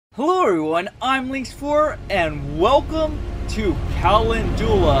Hello everyone, I'm LiNX4 and welcome to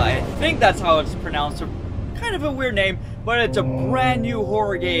Calendula. I think that's how it's pronounced. Kind of a weird name, but it's a brand new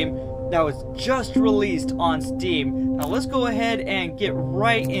horror game that was just released on Steam. Now let's go ahead and get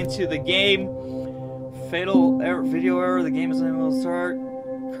right into the game. Fatal error, video error, the game is unable to start.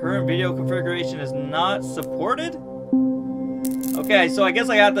 Current video configuration is not supported? Okay, so I guess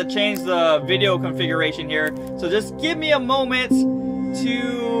I have to change the video configuration here. So just give me a moment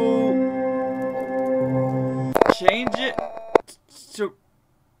to change it to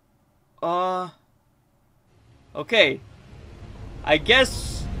okay, I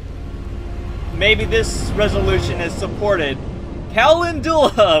guess maybe this resolution is supported.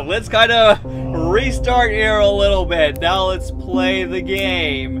 Calendula, let's kind of restart here a little bit. Now let's play the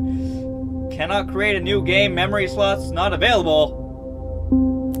game. Cannot create a new game, memory slots not available.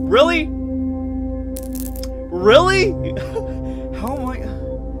 Really? Really? How am I?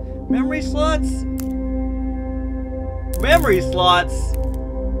 Memory slots? Memory slots?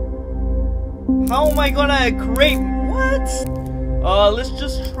 How am I gonna create? What? Let's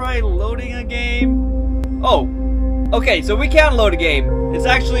just try loading a game. Oh, okay, so we can load a game. It's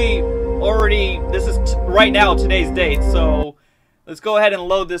actually already, this is right now, today's date, so let's go ahead and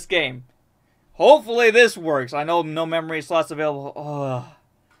load this game. Hopefully this works. I know no memory slots available. Ugh.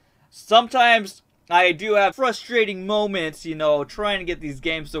 Sometimes I do have frustrating moments, you know, trying to get these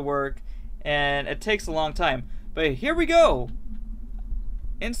games to work, and it takes a long time. But here we go.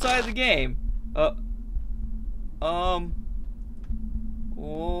 Inside the game. What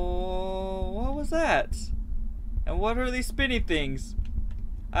was that? And what are these spinny things?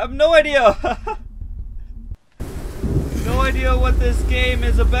 I have no idea. No idea what this game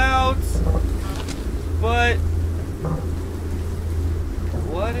is about. But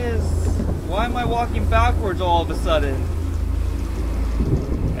why am I walking backwards all of a sudden?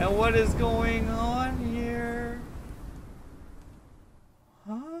 And what is going on here?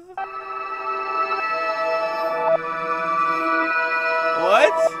 Huh?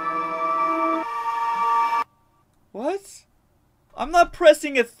 What? What? I'm not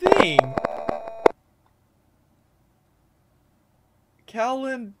pressing a thing.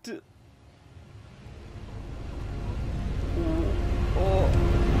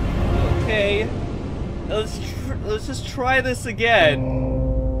 Okay, let's just try this again.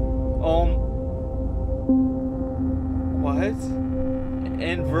 What?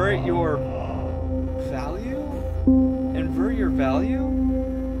 Invert your value? Invert your value?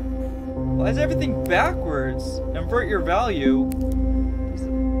 Why is everything backwards? Invert your value.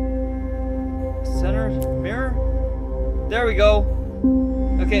 Center mirror? There we go.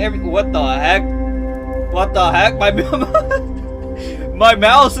 Okay, what the heck? What the heck? My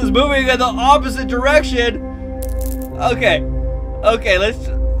mouse is moving in the opposite direction. Okay, let's.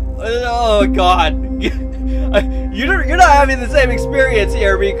 Oh God, you're not having the same experience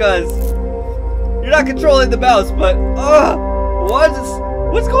here because you're not controlling the mouse. But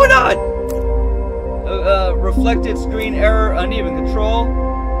what's going on? Reflected screen error, uneven control.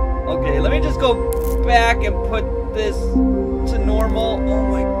 Okay, let me just go back and put this to normal. Oh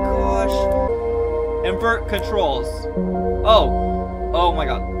my gosh. Invert controls. Oh my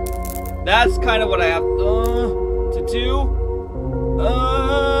God. That's kind of what I have to do.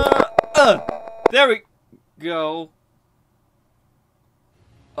 There we go.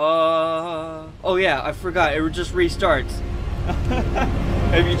 Oh yeah, I forgot. It just restarts.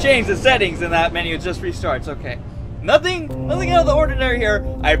 If you change the settings in that menu, it just restarts. Okay. Nothing out of the ordinary here.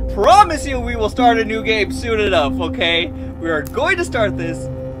 I promise you we will start a new game soon enough, okay? We are going to start this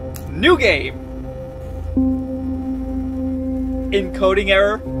new game. Encoding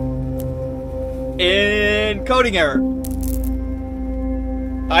error. Encoding error.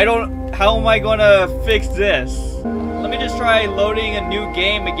 How am I gonna fix this? Let me just try loading a new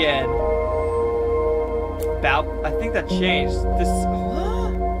game again. I think that changed. I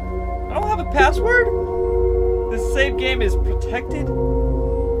don't have a password? This save game is protected?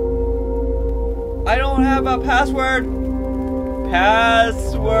 I don't have a password.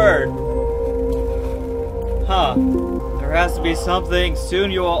 Huh. There has to be something.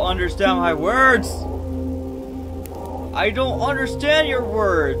 Soon you will understand my words. I don't understand your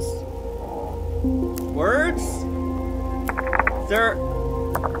words. Words? There.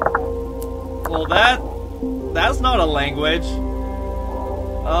 Well, that's not a language.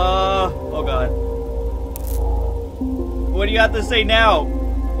 Oh God. What do you have to say now?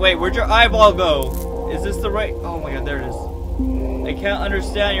 Wait, where'd your eyeball go? Is this the right? Oh my God, there it is. I can't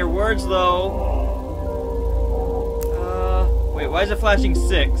understand your words though. Wait, why is it flashing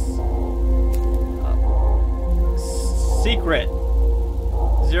 6? Secret.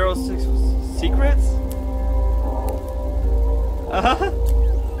 06 secrets? I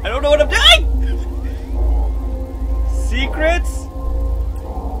don't know what I'm doing! Secrets?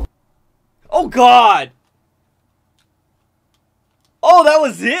 Oh god! Oh, that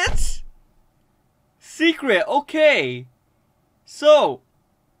was it? Secret, okay. So,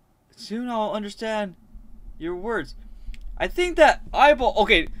 soon I'll understand your words. I think that eyeball...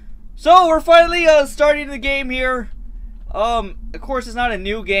 Okay, so we're finally starting the game here. Of course, it's not a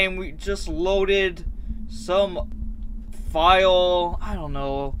new game. We just loaded some file. I don't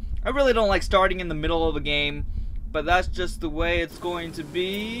know. I really don't like starting in the middle of a game, but that's just the way it's going to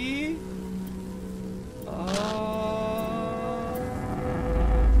be.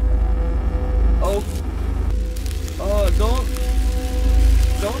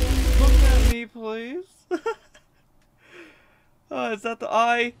 Don't look at me, please. Is that the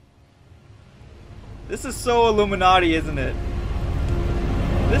eye? This is so Illuminati, isn't it?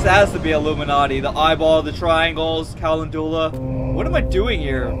 This has to be Illuminati. The eyeball, the triangles, Calendula. What am I doing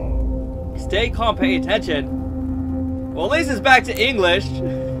here? Stay calm, pay attention. Well, at least it's back to English.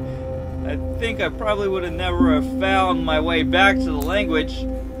 I think I probably would have never have found my way back to the language.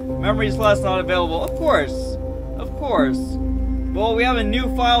 Memory slots not available. Of course. Of course. Well, we have a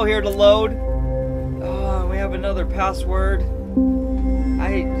new file here to load. We have another password.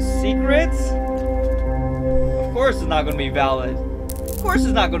 Secrets? Of course it's not going to be valid. Of course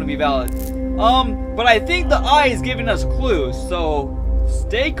it's not going to be valid. But I think the eye is giving us clues. So,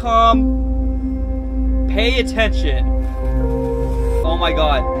 stay calm. Pay attention. Oh my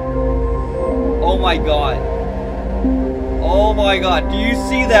god. Oh my god. Oh my god. Do you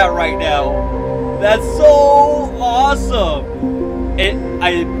see that right now? That's so awesome.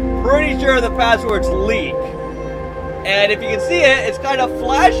 I'm pretty sure the password's leak. And if you can see it, it's kind of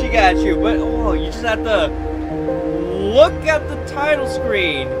flashing at you. But, oh, you just have to look at the title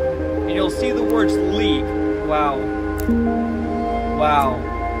screen. And you'll see the words leak. Wow. Wow.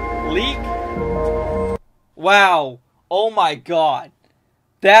 Leak? Wow. Oh my god.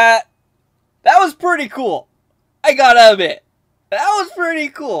 That was pretty cool. I gotta admit. That was pretty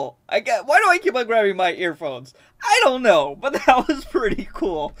cool. Why do I keep on grabbing my earphones? I don't know, but that was pretty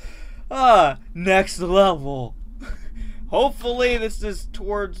cool. Next level. Hopefully this is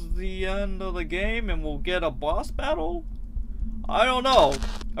towards the end of the game and we'll get a boss battle? I don't know.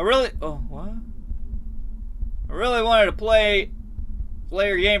 What? I really wanted to play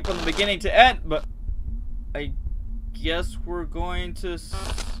your game from the beginning to end, but I guess we're going to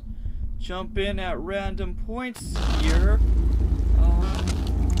jump in at random points here.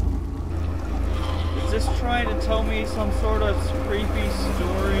 Is this trying to tell me some sort of creepy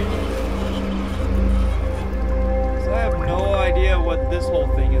story? I have no idea what this whole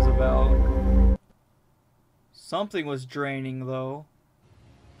thing is about. Something was draining though.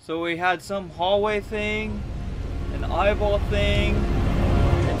 So we had some hallway thing, an eyeball thing,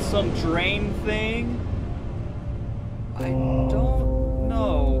 and some drain thing. I don't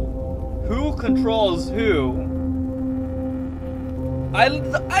know. Who controls who?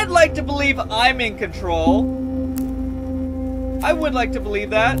 I'd like to believe I'm in control. I would like to believe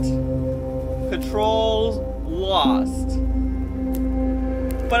that. Controls lost.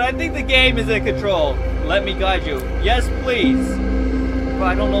 But I think the game is in control. Let me guide you. Yes, please. But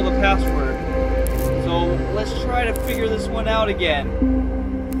I don't know the password. So let's try to figure this one out again.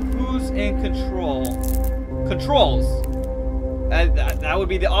 Who's in control? Controls. That would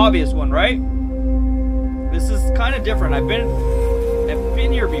be the obvious one, right? This is kind of different. I've been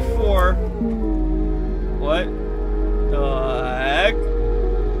here before. What the heck?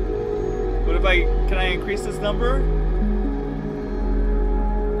 What if can I increase this number?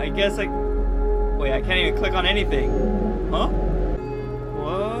 I guess wait, I can't even click on anything. Huh?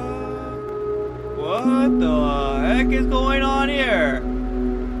 What the heck is going on here?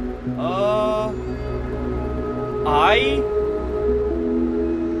 Oh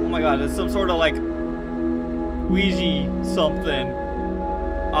my god, it's some sort of like Ouija something.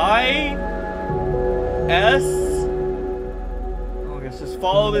 Just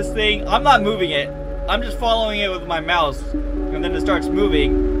follow this thing. I'm not moving it. I'm just following it with my mouse. And then it starts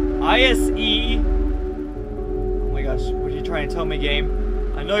moving. ISE. Oh my gosh. What are you trying to tell me, game?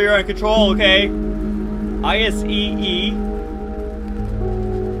 I know you're in control, okay? ISEE.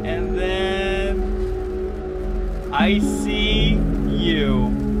 And then I see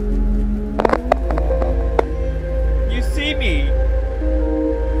you. You see me.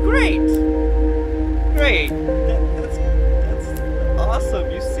 Great. Great. That's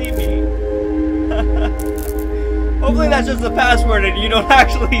awesome. You see me. Hopefully that's just the password and you don't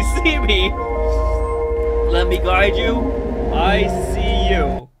actually see me. Let me guide you. I see you.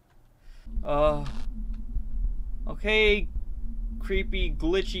 you. Okay, creepy,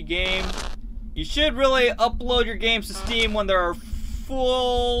 glitchy game. You should really upload your games to Steam when they're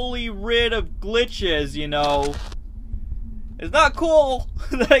fully rid of glitches, you know. It's not cool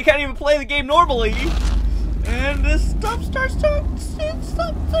that I can't even play the game normally. And this stuff starts to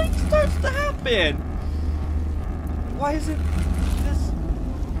happen. Why is it this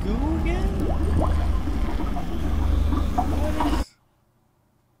goo again?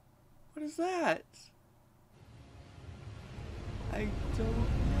 What is that? I don't know.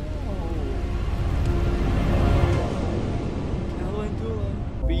 Calendula.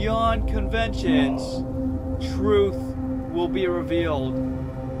 Beyond conventions, truth will be revealed.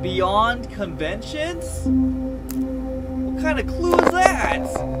 Beyond conventions? What kind of clue is that?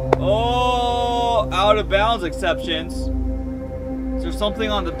 Oh, out of bounds exceptions. Is there something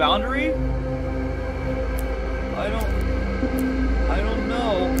on the boundary? I don't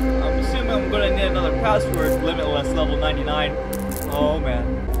know. I'm assuming I'm gonna need another password. Limitless level 99. Oh man.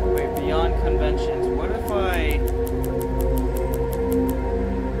 Wait, beyond conventions. What if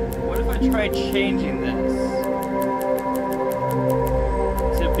I try changing this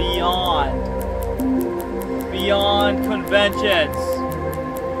to beyond conventions?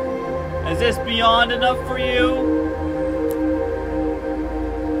 Is this beyond enough for you?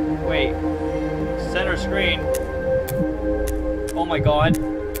 Wait. Center screen. Oh my god.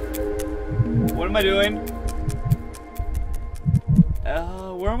 What am I doing?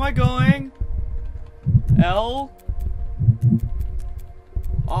 Where am I going? L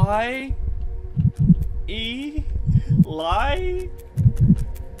I E lie?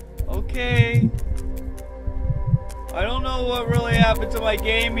 Okay. I don't know what really happened to my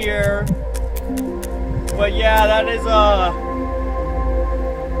game here. But yeah, that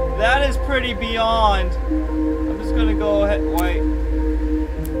is pretty beyond. I'm just gonna go ahead,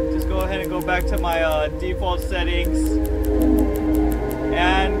 just go ahead and go back to my default settings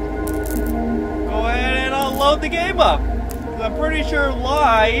and go ahead and load the game up. 'Cause I'm pretty sure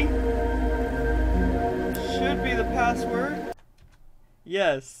lie should be the password.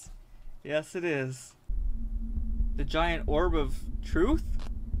 Yes, yes it is. The giant orb of truth?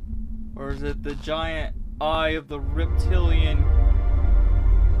 Or is it the giant eye of the reptilian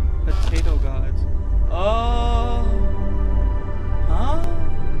potato gods? Huh?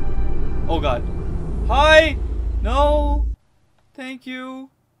 Oh god. Hi! No! Thank you.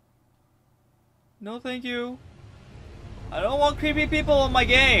 No thank you. I don't want creepy people in my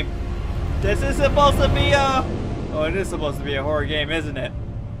game. This is supposed to be oh, it is supposed to be a horror game, isn't it?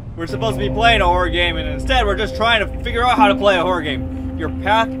 We're supposed to be playing a horror game, and instead we're just trying to figure out how to play a horror game. Your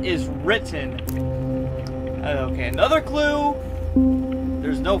path is written. Okay, another clue.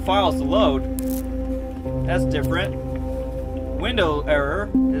 There's no files to load. That's different. Window error.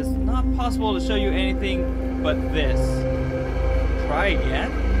 It's not possible to show you anything but this. Try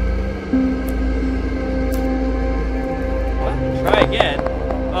again? What? Try again?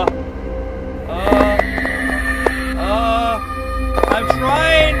 I'm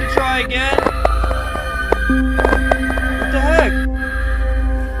trying to try again. What the heck?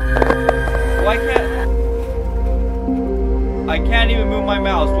 Why I can't even move my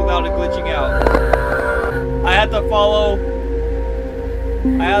mouse without it glitching out. I have to follow a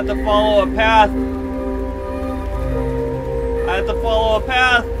path. I have to follow a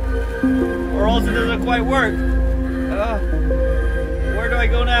path, or else it doesn't quite work. Where do I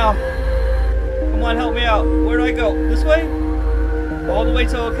go now? Come on, help me out. Where do I go? This way? All the way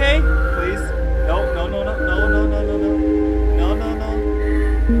to okay? Please. No.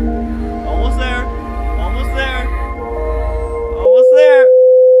 Almost there. Almost there. Almost there.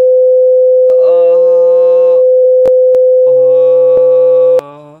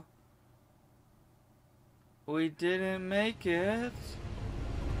 We didn't make it.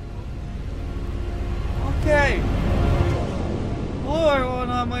 Okay. Hello everyone,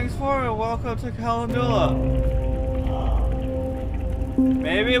 I'm LiNX4 and welcome to Calemdula.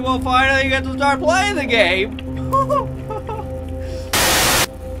 Maybe we'll finally get to start playing the game.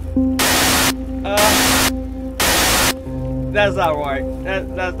 That's not right.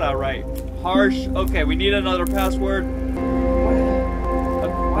 That's not right. Harsh. Okay, we need another password. A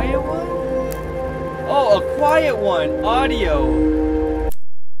quiet one? Oh, a quiet one. Audio.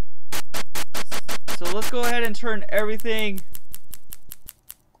 So let's go ahead and turn everything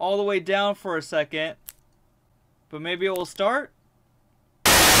all the way down for a second. But maybe it will start.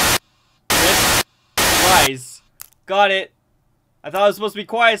 Rise. Got it. I thought it was supposed to be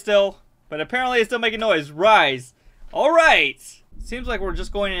quiet still, but apparently it's still making noise. Rise. Alright. Seems like we're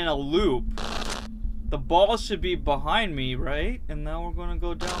just going in a loop. The ball should be behind me, right? And now we're gonna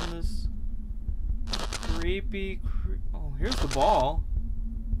go down this creepy... Oh, here's the ball.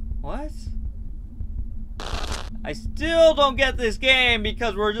 What? I still don't get this game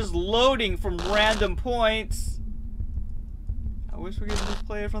because we're just loading from random points. I wish we could just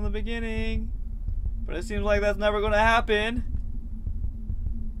play it from the beginning. But it seems like that's never gonna happen.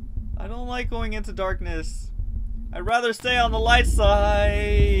 I don't like going into darkness. I'd rather stay on the light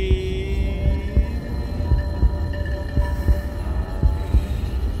side.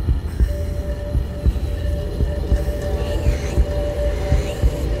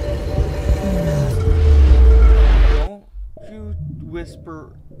 Don't you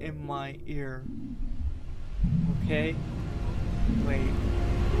whisper in my ear. Okay? Wait.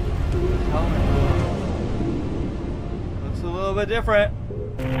 Looks a little bit different.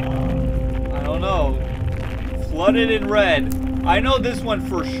 I don't know. Flooded in red. I know this one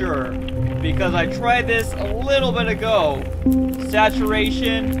for sure because I tried this a little bit ago.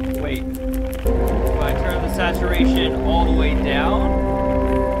 Saturation. Wait. Do I turn the saturation all the way down?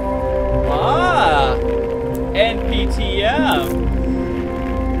 Ah! NPTM.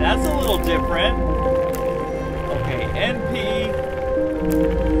 That's a little different. Okay,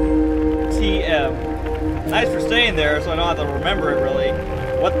 NPTM. Nice for staying there so I don't have to remember it really.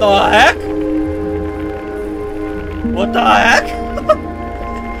 What the heck? What the heck?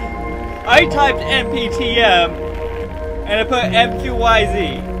 I typed NPTM and I put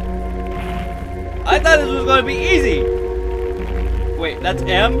MQYZ. I thought this was going to be easy. Wait, that's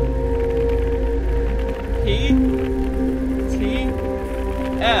M? P? T?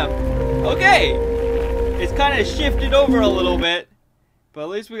 M. Okay. It's kind of shifted over a little bit. But at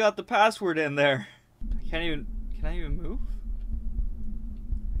least we got the password in there. Can I even move?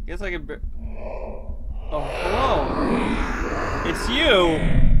 I guess I can... Oh, hello. It's you.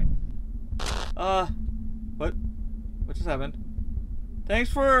 What just happened? Thanks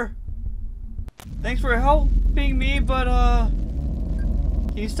for helping me, but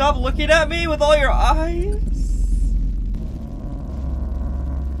can you stop looking at me with all your eyes?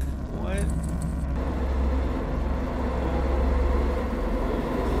 What?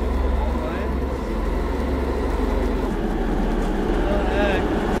 What the heck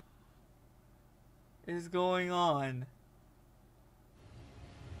is going on?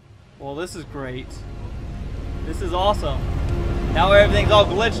 Well, this is great. This is awesome. Now everything's all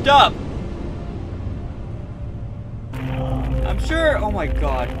glitched up. I'm sure. Oh my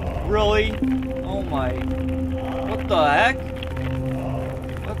god. Really? Oh my. What the heck?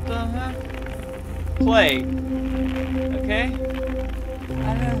 What the heck? Play. Okay?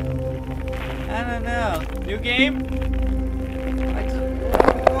 I don't know. New game?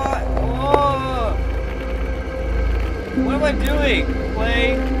 What? Oh. What am I doing?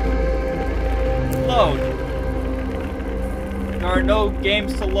 Play. Load. There are no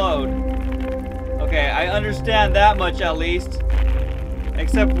games to load. Okay, I understand that much at least.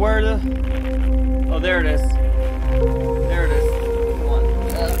 Except where the... Oh, there it is. There it is.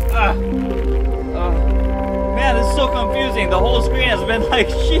 Come on. Man, this is so confusing. The whole screen has been like...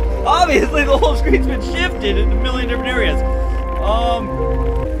 Obviously, the whole screen's been shifted in a million different areas.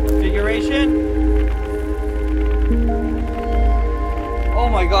 Configuration. Oh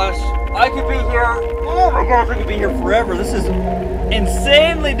my gosh. I could be here. Oh my gosh, I could be here forever. This is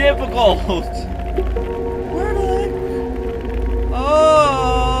insanely difficult. Where the heck?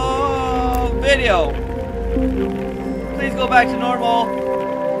 Oh, video. Please go back to normal.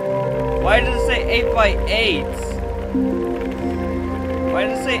 Why does it say 8 by 8? Why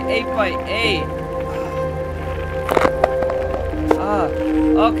does it say 8 by 8?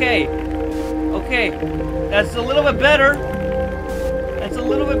 Okay. Okay. That's a little bit better. That's a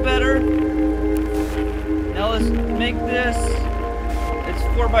little bit better. Now let's make this. It's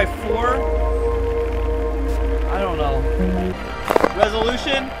 4 by 4. I don't know.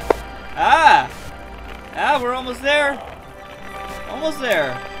 Resolution. We're almost there. Almost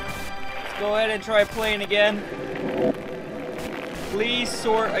there. Let's go ahead and try playing again. Please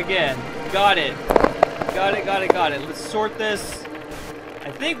sort again. Got it. Got it. Got it. Got it. Let's sort this. I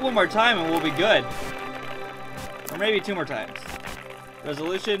think one more time and we'll be good. Or maybe 2 more times.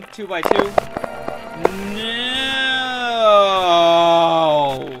 Resolution 2 by 2. No!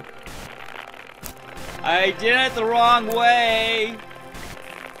 I did it the wrong way.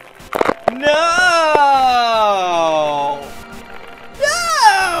 No!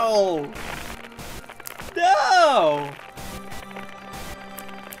 No! No!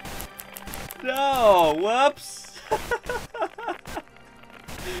 No! Whoops!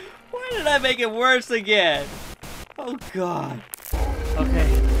 Why did I make it worse again? Oh God. Okay.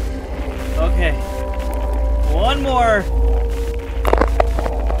 Okay. One more.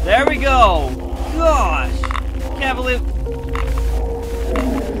 There we go. Gosh. Can't believe.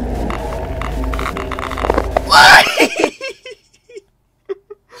 What?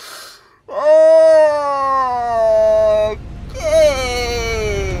 Okay.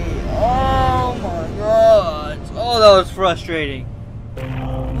 Oh my god. Oh, that was frustrating.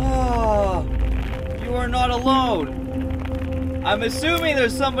 Oh, you are not alone. I'm assuming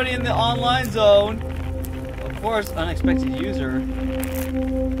there's somebody in the online zone. Of course, unexpected user.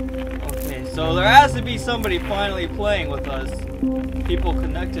 Okay, so there has to be somebody finally playing with us. People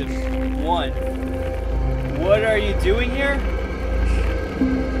connected. 1. What are you doing here?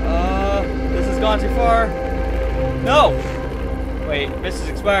 This has gone too far. No! Wait, message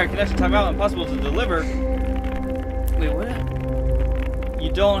expired. Connection timeout. Impossible to deliver. Wait, what?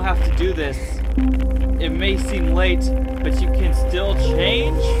 You don't have to do this. It may seem late, but you can still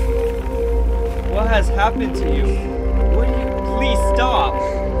change? What has happened to you? What do you... Please stop!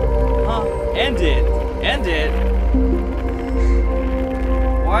 Huh? End it! End it!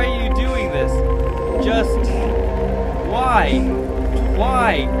 Why are you doing this? Just... Why?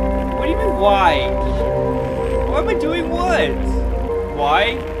 Why? What do you mean, why? Why am I doing what?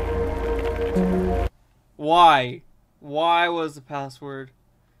 Why? Why? Why was the password?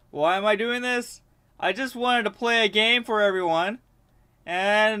 Why am I doing this? I just wanted to play a game for everyone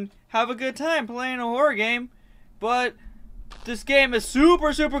and have a good time playing a horror game, but this game is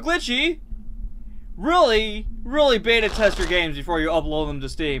super glitchy. Really beta test your games before you upload them to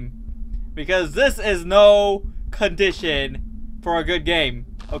Steam, because this is no condition for a good game,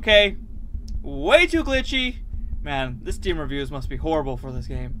 okay? Way too glitchy. Man, the Steam reviews must be horrible for this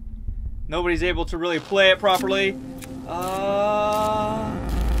game. Nobody's able to really play it properly.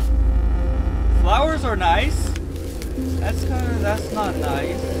 Flowers are nice. That's not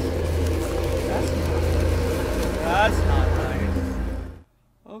nice. That's not nice.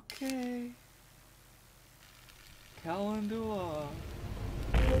 Okay. Calendula.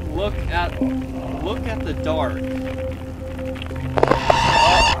 Look at the dark.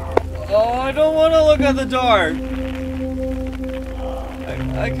 Oh, I don't want to look at the dark.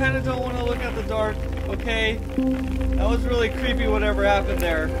 I kind of don't want to look at the dark. Okay. That was really creepy. Whatever happened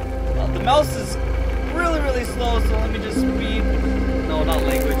there. The mouse is really slow, so let me just speed. No, not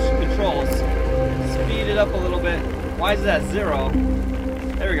language. Controls. Speed it up a little bit. Why is that 0?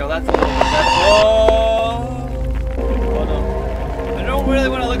 There we go. That's a little bit better. Oh no. I don't really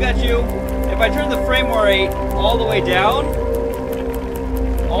want to look at you. If I turn the frame rate all the way down,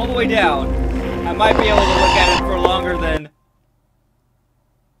 I might be able to look at it for longer than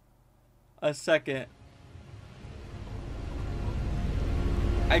a second.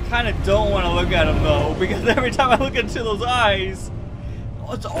 I kind of don't want to look at him though, because every time I look into those eyes,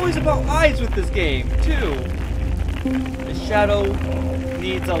 it's always about eyes with this game too. The shadow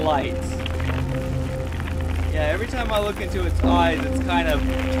needs a light. Yeah, every time I look into its eyes, it's kind of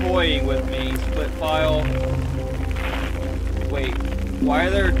toying with me. Split file. Wait, why are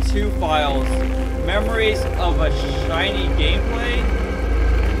there 2 files? Memories of a shiny gameplay?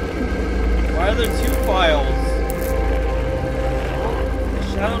 Why are there 2 files?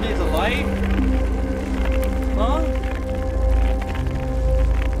 Shadow needs a light? Huh?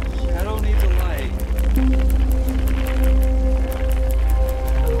 Shadow needs a light.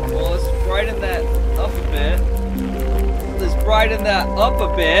 Well, let's brighten that up a bit. Let's brighten that up a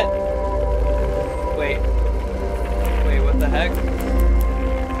bit. Wait, what the heck?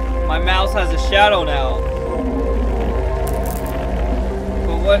 My mouse has a shadow now.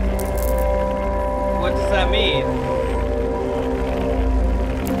 But what does that mean?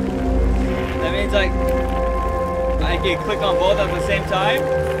 That means I can click on both at the same time?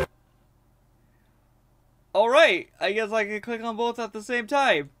 Alright, I guess I can click on both at the same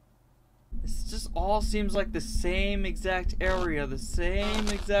time. This just all seems like the same exact area, the same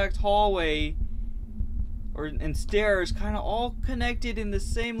exact hallway and stairs, kind of all connected in the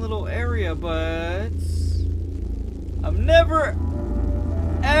same little area, but I'm never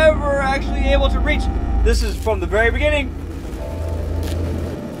ever actually able to reach. This is from the very beginning.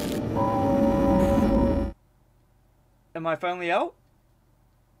 Am I finally out?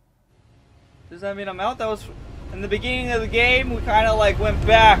 Does that mean I'm out? That was in the beginning of the game. We kind of like went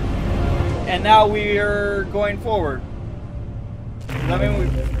back, and now we are going forward. Does that mean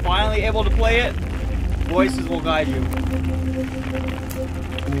we're finally able to play it? Voices will guide you.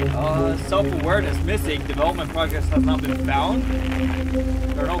 Self-awareness missing. Development progress has not been found.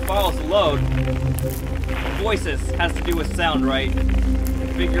 There are no files to load. Voices has to do with sound, right?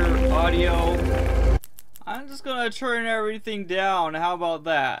 Configure audio. I'm just gonna turn everything down. How about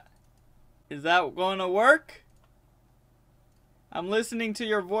that? Is that gonna work? I'm listening to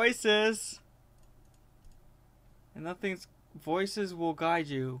your voices. And nothing's voices will guide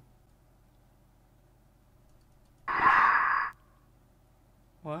you.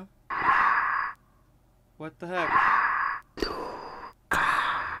 What? What the heck?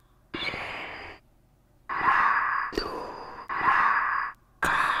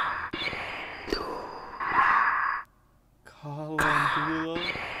 Calendula.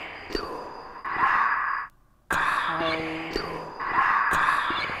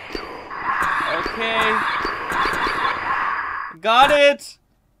 Okay. Got it!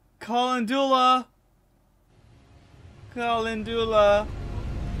 Calendula. Calendula.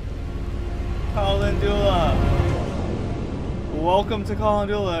 Calendula. Welcome to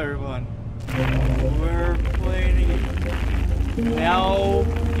Calendula, everyone. We're playing. Now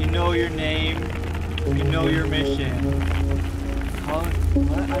you know your name. You know your mission. What?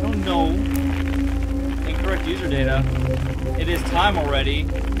 I don't know. Incorrect user data. It is time already.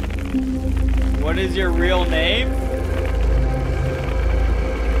 What is your real name?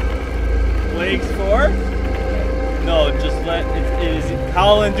 LiNX 4? No, just let it is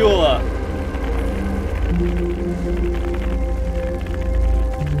Calendula.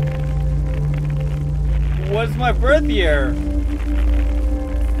 What's my birth year?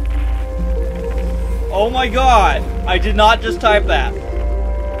 Oh my god! I did not just type that.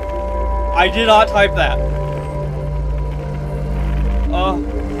 I did not type that.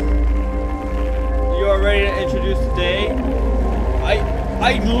 You are ready to introduce today?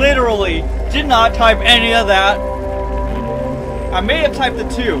 I literally did not type any of that. I may have typed the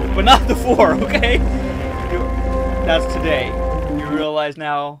 2, but not the 4, okay? That's today. You realize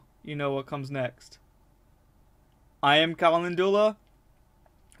now, you know what comes next. I am Calendula,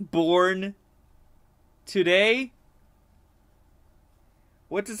 born today.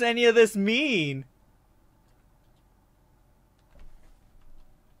 What does any of this mean?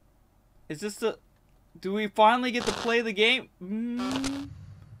 Is this the... Do we finally get to play the game?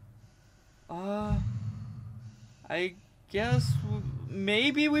 I guess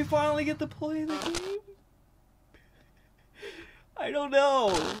maybe we finally get to play the game? I don't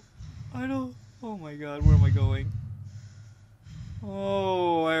know. Oh my god, where am I going?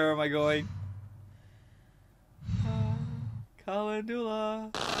 Oh, where am I going? Calendula.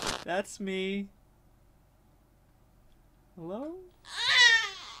 That's me. Hello?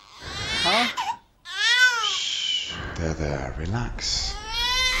 Huh? Shh. There. Relax.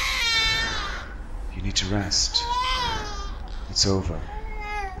 You need to rest. It's over.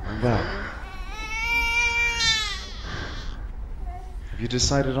 Well. Have you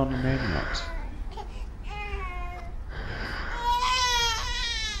decided on a name yet?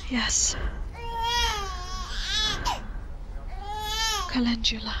 Yes.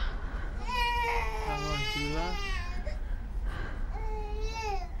 Calendula. Calendula?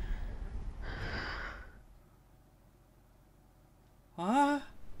 Huh?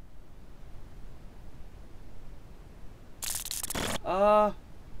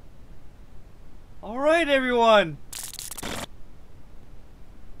 Alright, everyone.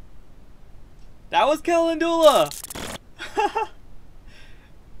 That was Calendula.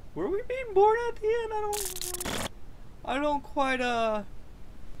 Were we being born at the end? I don't quite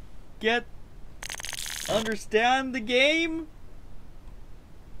understand the game.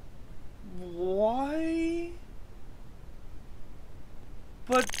 Why?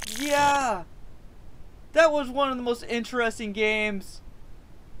 But yeah, that was one of the most interesting games,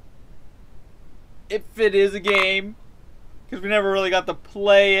 if it is a game, because we never really got to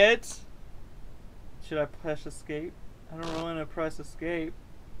play it. Should I press escape? I don't really want to press escape.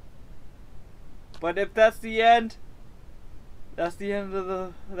 But if that's the end, that's the end of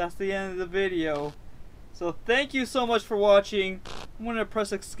the video. So thank you so much for watching. I'm gonna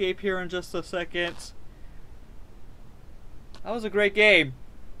press escape here in just a second. That was a great game.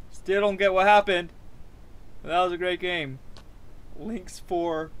 Still don't get what happened. But that was a great game. LiNX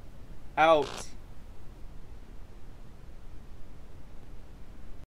 4 out.